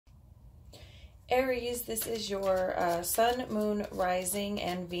Aries, this is your Sun, Moon, Rising,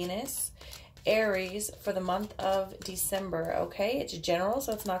 and Venus. Aries for the month of December, okay? It's general,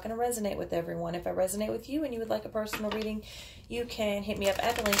 so it's not going to resonate with everyone. If I resonate with you and you would like a personal reading, you can hit me up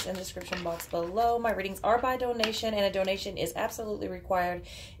at the links in the description box below. My readings are by donation, and a donation is absolutely required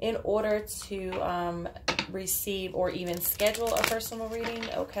in order to receive or even schedule a personal reading,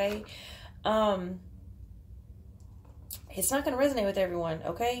 okay? It's not going to resonate with everyone,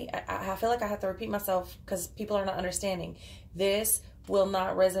 okay? I feel like I have to repeat myself because people are not understanding. This will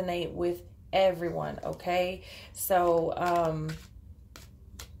not resonate with everyone, okay? So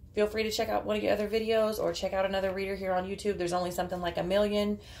feel free to check out one of your other videos or check out another reader here on YouTube. There's only something like 1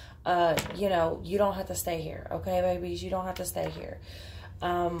 million. You know, you don't have to stay here, okay, babies? You don't have to stay here.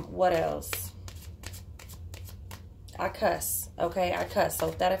 What else? I cuss, okay? I cuss. So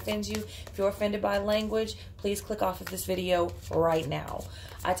if that offends you, if you're offended by language, please click off of this video right now.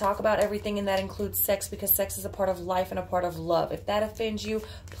 I talk about everything, and that includes sex, because sex is a part of life and a part of love. If that offends you,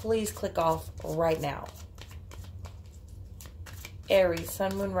 please click off right now. Aries,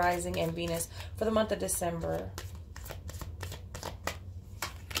 Sun, Moon, Rising, and Venus for the month of December.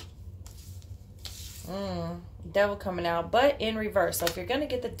 Devil coming out, but in reverse. So if you're going to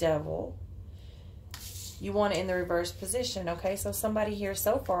get the devil, you want it in the reverse position, okay? So somebody here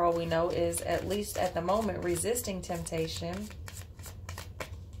so far, all we know, is at least at the moment resisting temptation.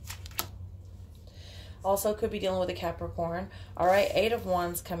 Also could be dealing with a Capricorn. All right, 8 of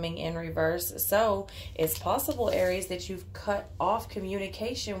Wands coming in reverse. So it's possible, Aries, that you've cut off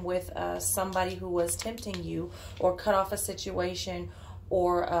communication with somebody who was tempting you, or cut off a situation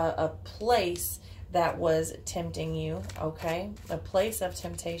or a place that was tempting you, okay? A place of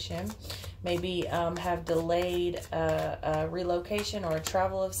temptation. Maybe have delayed a relocation or a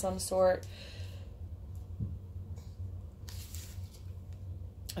travel of some sort.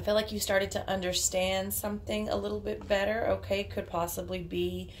 I feel like you started to understand something a little bit better, okay? Could possibly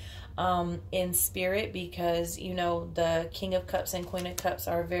be in spirit, because, you know, the King of Cups and Queen of Cups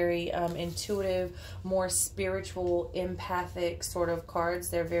are very intuitive, more spiritual, empathic sort of cards.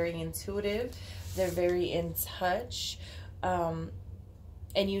 They're very intuitive. They're very in touch. And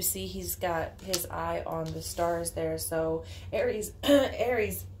you see he's got his eye on the stars there. So Aries,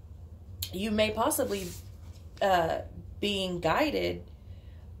 Aries, you may possibly being guided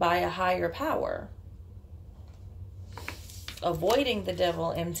by a higher power. Avoiding the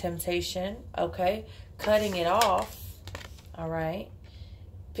devil and temptation, okay? Cutting it off, all right?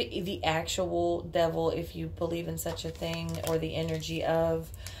 The actual devil, if you believe in such a thing, or the energy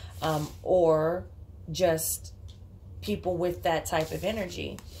of, or just people with that type of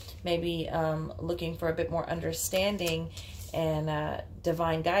energy. Maybe looking for a bit more understanding and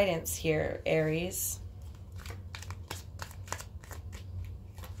divine guidance here, Aries.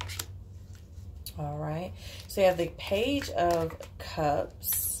 All right. So you have the Page of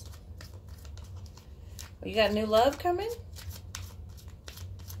Cups. You got new love coming?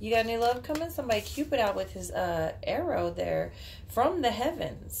 You got new love coming? Somebody Cupid out with his arrow there from the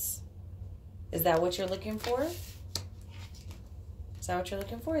heavens. Is that what you're looking for? Is that what you're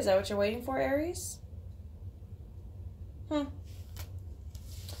looking for? Is that what you're waiting for, Aries?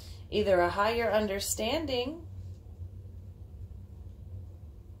 Either a higher understanding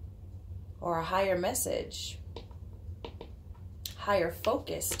or a higher message. Higher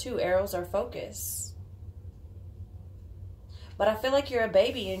focus, too. Arrows are focus. But I feel like you're a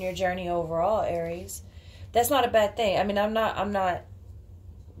baby in your journey overall, Aries. That's not a bad thing. I mean,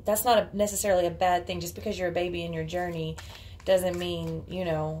 that's not necessarily a bad thing. Just because you're a baby in your journey doesn't mean, you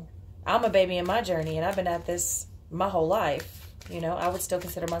know, I'm a baby in my journey, and I've been at this my whole life. You know, I would still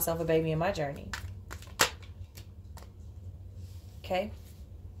consider myself a baby in my journey. Okay.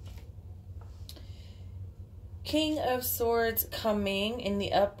 King of Swords coming in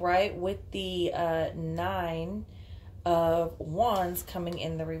the upright with the 9 of Wands coming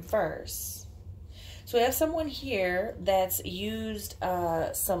in the reverse. So we have someone here that's used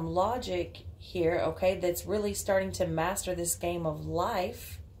some logic here, okay, that's really starting to master this game of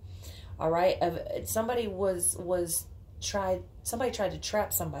life. All right, somebody tried to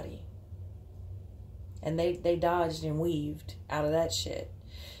trap somebody, and they dodged and weaved out of that shit.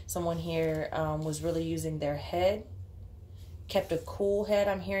 Someone here was really using their head, kept a cool head.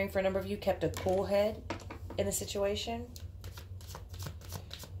 I'm hearing for a number of you, kept a cool head in the situation.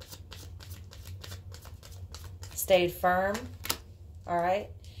 Stayed firm, all right,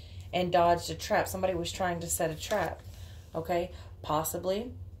 and dodged a trap. Somebody was trying to set a trap, okay?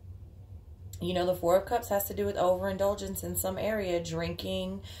 Possibly. You know, the 4 of Cups has to do with overindulgence in some area,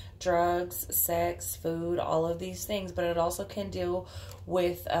 drinking, drugs, sex, food, all of these things. But it also can deal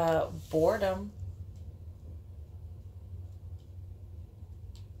with boredom,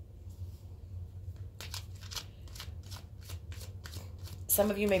 some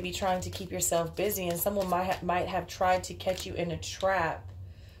of you may be trying to keep yourself busy, and someone might have tried to catch you in a trap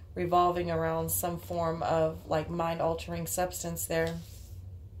revolving around some form of like mind-altering substance there.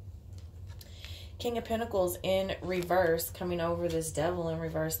 King of Pentacles in reverse, coming over this Devil in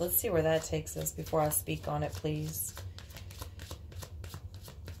reverse. Let's see where that takes us before I speak on it, please.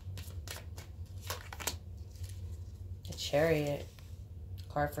 The Chariot,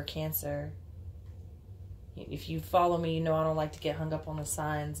 card for Cancer. If you follow me, you know I don't like to get hung up on the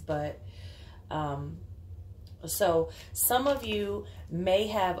signs, but so some of you may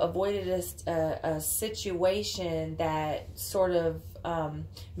have avoided a situation that sort of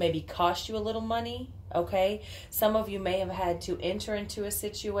maybe cost you a little money, okay? Some of you may have had to enter into a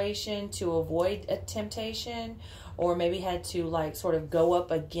situation to avoid a temptation, or maybe had to like sort of go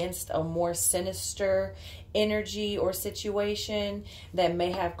up against a more sinister energy or situation that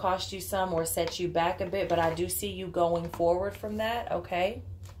may have cost you some or set you back a bit, but I do see you going forward from that, okay?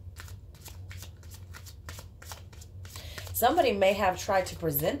 Somebody may have tried to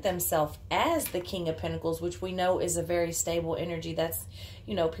present themselves as the King of Pentacles, which we know is a very stable energy. That's,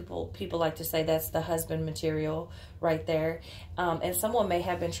 you know, people like to say that's the husband material right there. And someone may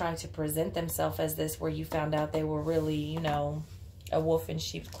have been trying to present themselves as this, where you found out they were really, you know, a wolf in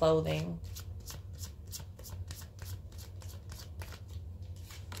sheep's clothing.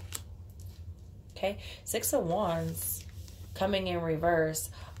 Okay, Six of Wands coming in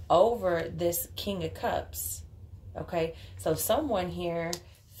reverse over this King of Cups. Okay, so someone here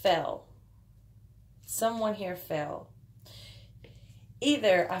fell. Someone here fell.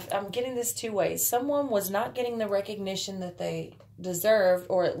 Either, I'm getting this two ways. Someone was not getting the recognition that they deserved,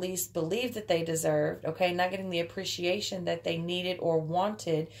 or at least believed that they deserved, okay? Not getting the appreciation that they needed or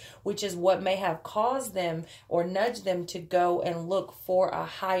wanted, which is what may have caused them or nudged them to go and look for a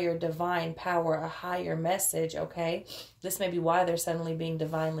higher divine power, a higher message, okay? This may be why they're suddenly being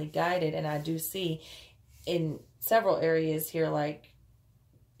divinely guided, and I do see in several areas here, like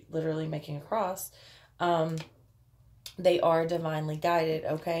literally making a cross, they are divinely guided,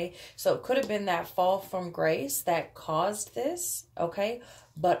 okay? So it could have been that fall from grace that caused this, okay?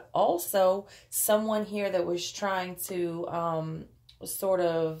 But also someone here that was trying to sort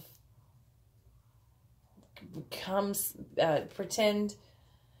of pretend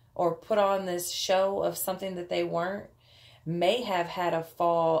or put on this show of something that they weren't, may have had a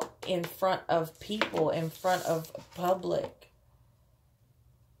fall in front of people, in front of public.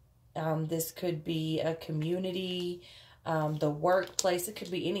 This could be a community, the workplace. It could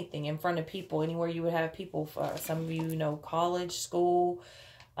be anything, in front of people, anywhere you would have people. Some of you know, college, school,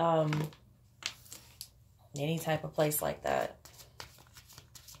 any type of place like that.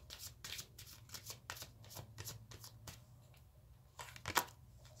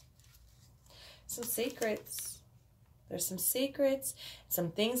 Some secrets. There's some secrets, some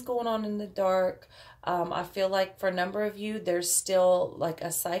things going on in the dark. I feel like for a number of you, there's still like a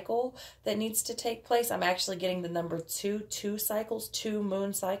cycle that needs to take place. I'm actually getting the number 2 cycles, 2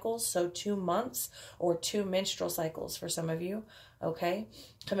 moon cycles. So 2 months or 2 menstrual cycles for some of you. Okay.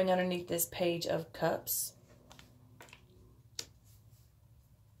 Coming underneath this Page of Cups.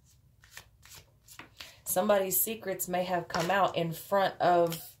 Somebody's secrets may have come out in front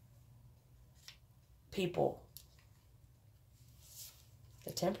of people.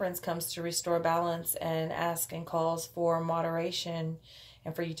 The Temperance comes to restore balance and ask and calls for moderation,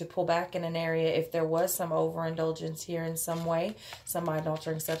 and for you to pull back in an area if there was some overindulgence here in some way, some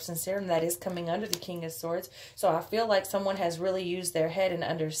mind-altering substance here, and that is coming under the King of Swords. So I feel like someone has really used their head and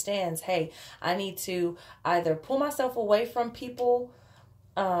understands, hey, I need to either pull myself away from people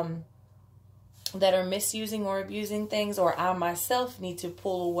that are misusing or abusing things, or I myself need to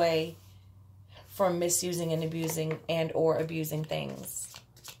pull away from misusing and abusing and or abusing things.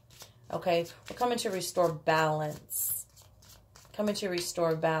 Okay, we're coming to restore balance. Coming to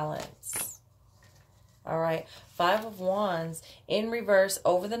restore balance. All right, 5 of Wands in reverse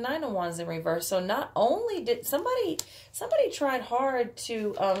over the 9 of Wands in reverse. So not only did somebody tried hard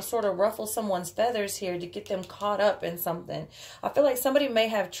to sort of ruffle someone's feathers here to get them caught up in something. I feel like somebody may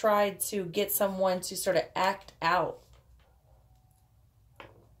have tried to get someone to sort of act out.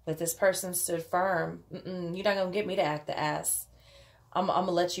 But this person stood firm. You're not going to get me to act the ass. I'm going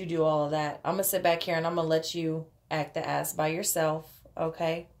to let you do all of that. I'm going to sit back here and I'm going to let you act the ass by yourself.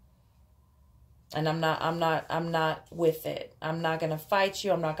 Okay? And I'm not with it. I'm not going to fight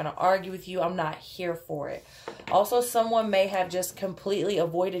you. I'm not going to argue with you. I'm not here for it. Also, someone may have just completely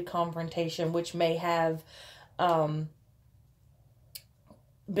avoided confrontation, which may have been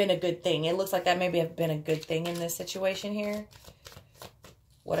a good thing. It looks like that maybe have been a good thing in this situation here.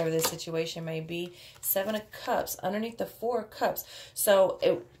 whatever this situation may be. 7 of Cups underneath the 4 of Cups.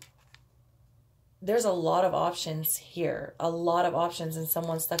 So there's a lot of options here. A lot of options, and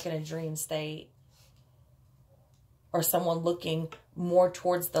someone stuck in a dream state. Or someone looking more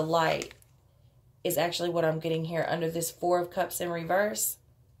towards the light is actually what I'm getting here under this 4 of Cups in reverse.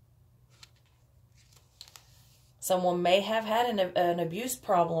 Someone may have had an abuse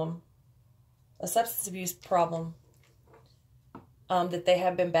problem, a substance abuse problem that they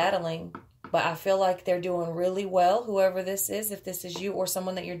have been battling. But I feel like they're doing really well, whoever this is, if this is you or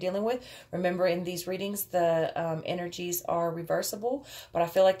someone that you're dealing with. Remember, in these readings, the energies are reversible. But I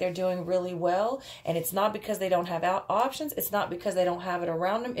feel like they're doing really well. And it's not because they don't have options. It's not because they don't have it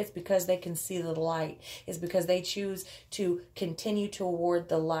around them. It's because they can see the light. It's because they choose to continue toward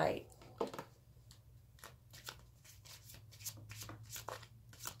the light.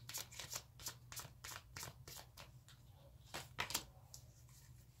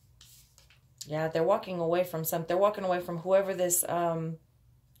 Yeah, they're walking away from something. They're walking away from whoever this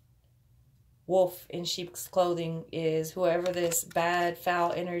wolf in sheep's clothing is, whoever this bad,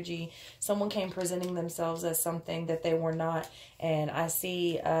 foul energy. Someone came presenting themselves as something that they were not. And I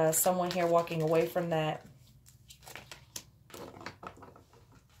see someone here walking away from that.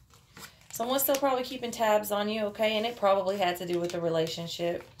 Someone's still probably keeping tabs on you, okay? And it probably had to do with the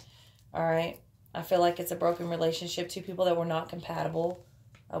relationship, all right? I feel like it's a broken relationship. 2 people that were not compatible,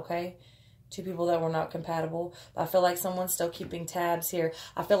 okay? 2 people that were not compatible. But I feel like someone's still keeping tabs here.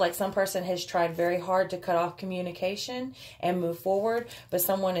 I feel like some person has tried very hard to cut off communication and move forward, but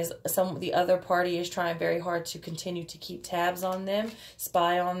the other party is trying very hard to continue to keep tabs on them,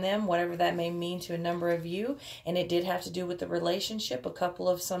 spy on them, whatever that may mean to a number of you. And it did have to do with the relationship, a couple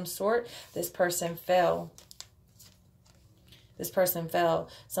of some sort. This person fell. This person fell.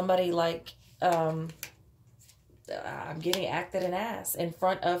 Somebody like I'm getting acted an ass in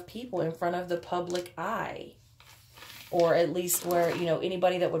front of people, in front of the public eye. Or at least where, you know,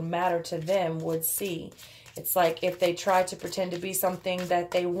 anybody that would matter to them would see. It's like if they tried to pretend to be something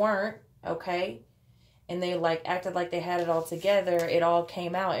that they weren't, okay? And they like acted like they had it all together. It all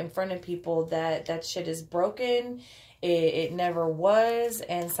came out in front of people that shit is broken. It never was.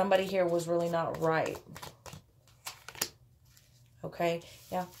 And somebody here was really not right. Okay,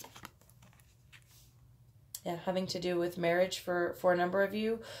 yeah. Yeah, having to do with marriage for a number of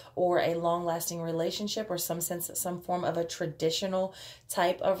you, or a long-lasting relationship, or some form of a traditional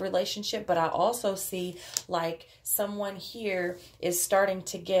type of relationship. But I also see like someone here is starting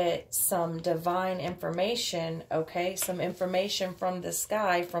to get some divine information, okay? Some information from the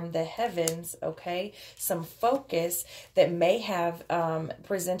sky, from the heavens, okay? Some focus that may have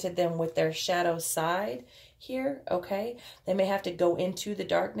presented them with their shadow side here, okay? They may have to go into the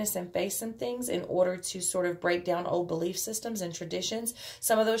darkness and face some things in order to sort of break down old belief systems and traditions.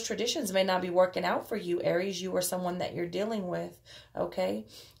 Some of those traditions may not be working out for you, Aries, you or someone that you're dealing with, okay?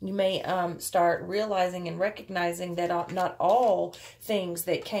 You may start realizing and recognizing that not all things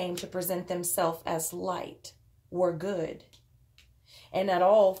that came to present themselves as light were good. And not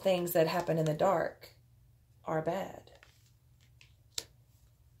all things that happen in the dark are bad.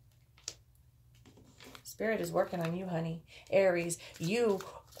 Spirit is working on you, honey. Aries, you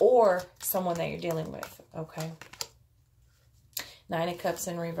or someone that you're dealing with, okay? 9 of Cups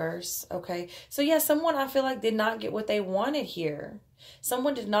in reverse, okay? So, yeah, someone I feel like did not get what they wanted here.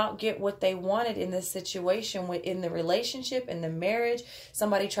 Someone did not get what they wanted in this situation, in the relationship, in the marriage.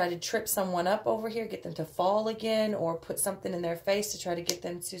 Somebody tried to trip someone up over here, get them to fall again, or put something in their face to try to get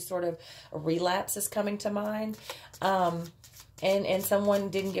them to sort of a relapse is coming to mind. And someone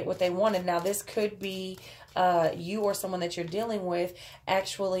didn't get what they wanted. Now, this could be you or someone that you're dealing with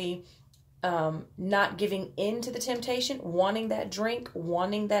actually not giving in to the temptation, wanting that drink,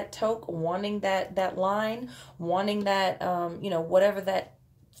 wanting that toke, wanting that line, wanting that, you know, whatever that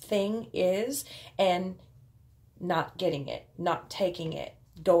thing is, and not getting it, not taking it,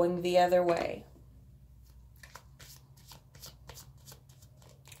 going the other way.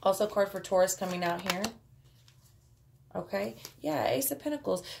 Also, card for Taurus coming out here. Okay, yeah, Ace of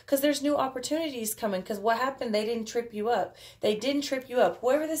Pentacles. Because there's new opportunities coming. Because what happened, they didn't trip you up. They didn't trip you up.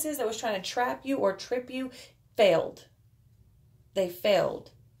 Whoever this is that was trying to trap you or trip you failed. They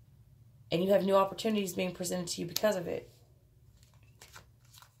failed. And you have new opportunities being presented to you because of it.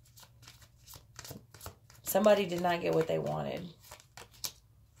 Somebody did not get what they wanted.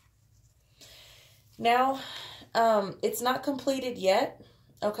 Now, it's not completed yet.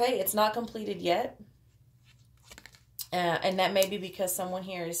 Okay, it's not completed yet. And that may be because someone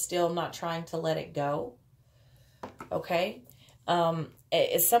here is still not trying to let it go. Okay.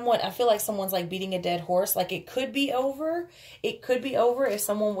 it's somewhat, I feel like someone's like beating a dead horse. Like it could be over. It could be over if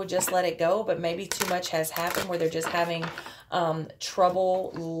someone would just let it go, but maybe too much has happened where they're just having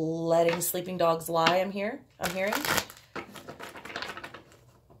trouble letting sleeping dogs lie. I'm hearing.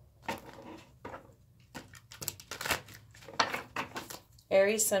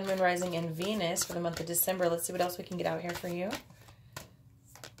 Aries, Sun, Moon, Rising, and Venus for the month of December. Let's see what else we can get out here for you.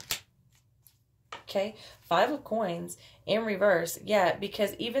 Okay, 5 of Coins in reverse. Yeah,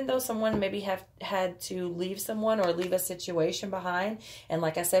 because even though someone maybe have had to leave someone or leave a situation behind, and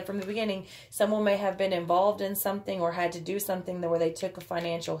like I said from the beginning, someone may have been involved in something or had to do something where they took a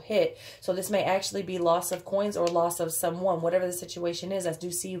financial hit. So this may actually be loss of coins or loss of someone, whatever the situation is. I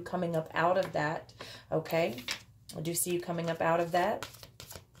do see you coming up out of that, okay? I do see you coming up out of that.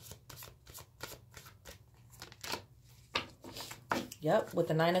 Yep, with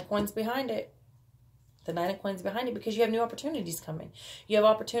the 9 of Coins behind it. The 9 of Coins behind it, because you have new opportunities coming. You have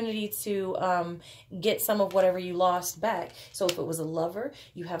opportunity to get some of whatever you lost back. So if it was a lover,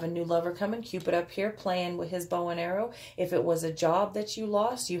 you have a new lover coming. Cupid up here playing with his bow and arrow. If it was a job that you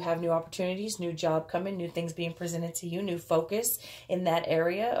lost, you have new opportunities, new job coming, new things being presented to you, new focus in that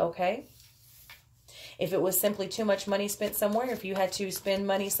area, okay? If it was simply too much money spent somewhere, if you had to spend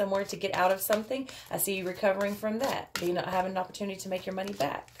money somewhere to get out of something, I see you recovering from that. You not having an opportunity to make your money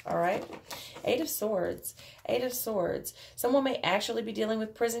back, all right? 8 of Swords. 8 of Swords. Someone may actually be dealing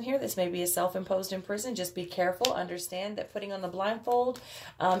with prison here. This may be a self-imposed in prison. Just be careful. Understand that putting on the blindfold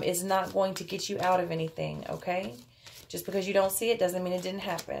is not going to get you out of anything, okay? Just because you don't see it doesn't mean it didn't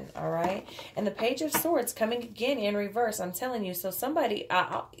happen, all right? And the Page of Swords coming again in reverse. I'm telling you. So somebody,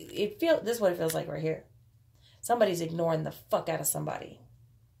 this is what it feels like right here. Somebody's ignoring the fuck out of somebody.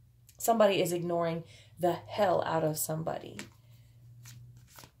 Somebody is ignoring the hell out of somebody.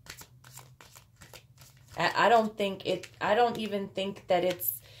 I don't even think that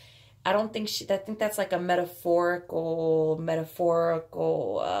it's, I think that's like a metaphorical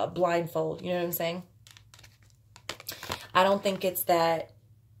blindfold. You know what I'm saying? I don't think it's that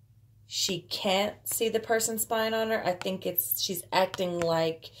she can't see the person spying on her. I think she's acting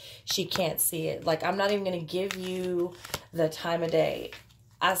like she can't see it. Like, I'm not even going to give you the time of day.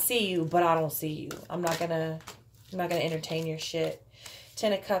 I see you, but I don't see you. I'm not going to entertain your shit.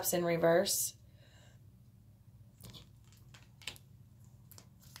 10 of Cups in reverse.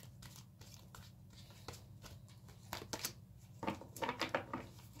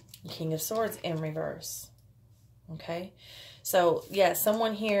 King of Swords in reverse. Okay. So, yeah,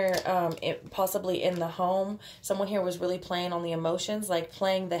 someone here, possibly in the home, someone here was really playing on the emotions, like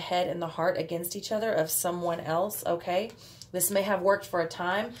playing the head and the heart against each other of someone else, okay? This may have worked for a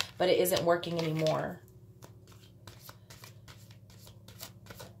time, but it isn't working anymore.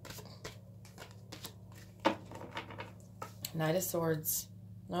 Knight of Swords.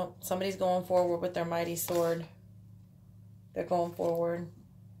 Nope, somebody's going forward with their mighty sword. They're going forward.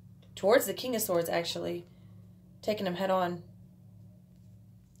 Towards the King of Swords, actually. Taking him head on.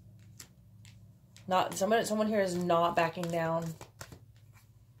 Someone here is not backing down.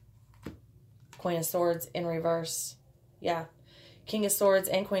 Queen of Swords in reverse. Yeah. King of Swords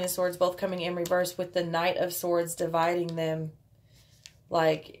and Queen of Swords both coming in reverse with the Knight of Swords dividing them.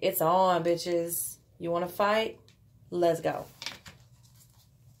 Like, it's on, bitches. You want to fight? Let's go.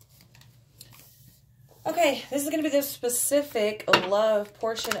 Okay, this is going to be the specific love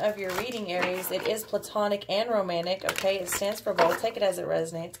portion of your reading, Aries. It is platonic and romantic, okay? It stands for both. Take it as it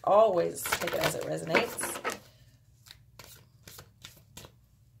resonates. Always take it as it resonates.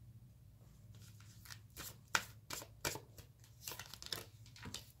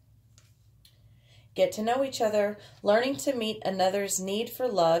 Get to know each other. Learning to meet another's need for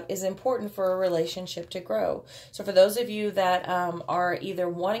love is important for a relationship to grow. So for those of you that are either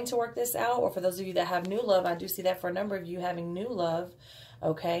wanting to work this out, or for those of you that have new love, I do see that for a number of you having new love,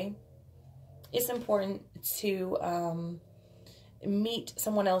 okay? It's important to meet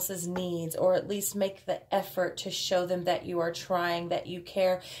someone else's needs, or at least make the effort to show them that you are trying, that you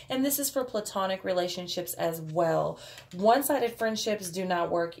care. And this is for platonic relationships as well. One-sided friendships do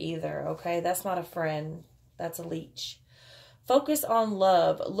not work either, okay? That's not a friend. That's a leech. Focus on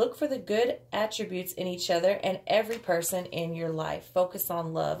love. Look for the good attributes in each other and every person in your life. Focus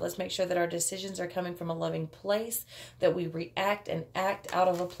on love. Let's make sure that our decisions are coming from a loving place, that we react and act out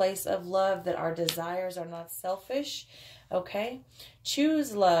of a place of love, that our desires are not selfish. Okay,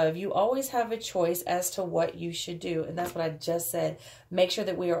 Choose love. You always have a choice as to what you should do. And that's what I just said. Make sure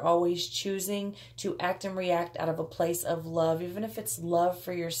that we are always choosing to act and react out of a place of love, even if it's love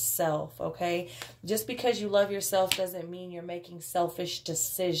for yourself, okay? Just because you love yourself doesn't mean you're making selfish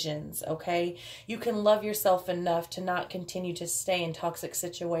decisions, okay? You can love yourself enough to not continue to stay in toxic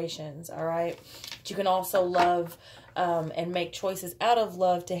situations, all right? But you can also love and make choices out of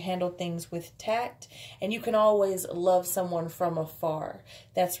love to handle things with tact. And you can always love someone from afar.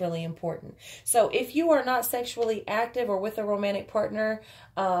 That's really important. So if you are not sexually active or with a romantic partner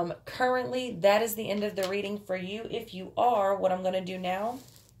currently, that is the end of the reading for you. If you are, what I'm going to do now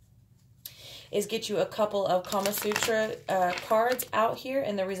is get you a couple of Kama Sutra cards out here.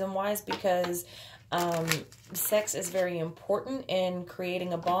 And the reason why is because sex is very important in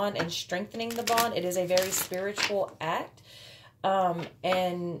creating a bond and strengthening the bond. It is a very spiritual act,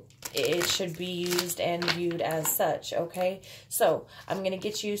 and it should be used and viewed as such, okay? So I'm going to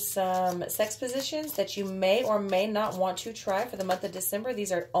get you some sex positions that you may or may not want to try for the month of December.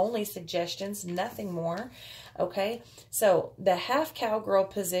 These are only suggestions, nothing more, okay? So the half cowgirl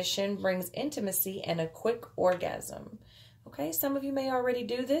position brings intimacy and a quick orgasm. Okay, some of you may already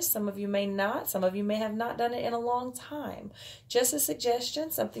do this. Some of you may not. Some of you may have not done it in a long time. Just a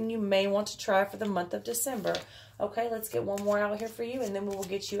suggestion, something you may want to try for the month of December. Okay, let's get one more out here for you, and then we will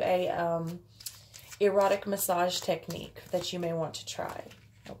get you a erotic massage technique that you may want to try.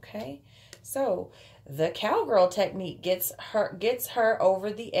 Okay, so the cowgirl technique gets her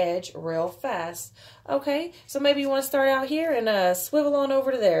over the edge real fast. Okay, so maybe you want to start out here and swivel on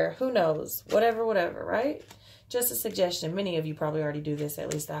over to there. Who knows? Whatever, right? Just a suggestion. Many of you probably already do this.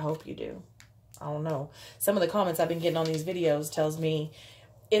 At least I hope you do. I don't know. Some of the comments I've been getting on these videos tells me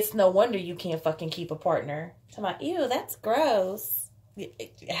it's no wonder you can't fucking keep a partner. I'm like, ew, that's gross.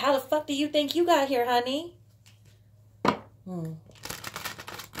 How the fuck do you think you got here, honey?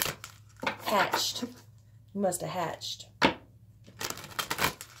 Hatched. You must have hatched.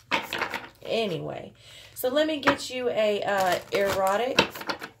 Anyway, so let me get you a erotic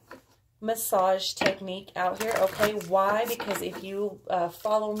massage technique out here, okay? Why? Because if you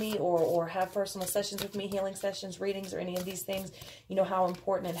follow me or have personal sessions with me, healing sessions, readings, or any of these things, you know how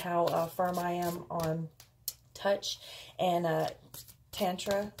important and how firm I am on touch and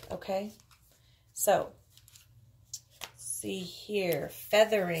tantra, okay? So, see here,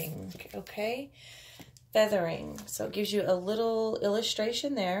 feathering, okay? Feathering. So it gives you a little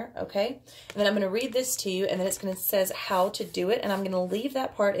illustration there, okay? And then I'm going to read this to you, and then it's going to says how to do it, and I'm going to leave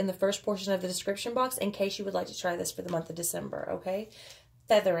that part in the first portion of the description box in case you would like to try this for the month of December, okay?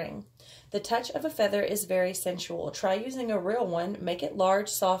 Feathering. The touch of a feather is very sensual. Try using a real one. Make it large,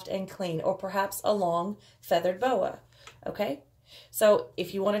 soft, and clean, or perhaps a long feathered boa, okay? So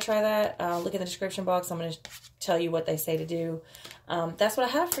if you want to try that, look in the description box. I'm going to tell you what they say to do. That's what I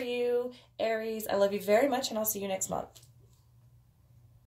have for you, Aries. I love you very much, and I'll see you next month.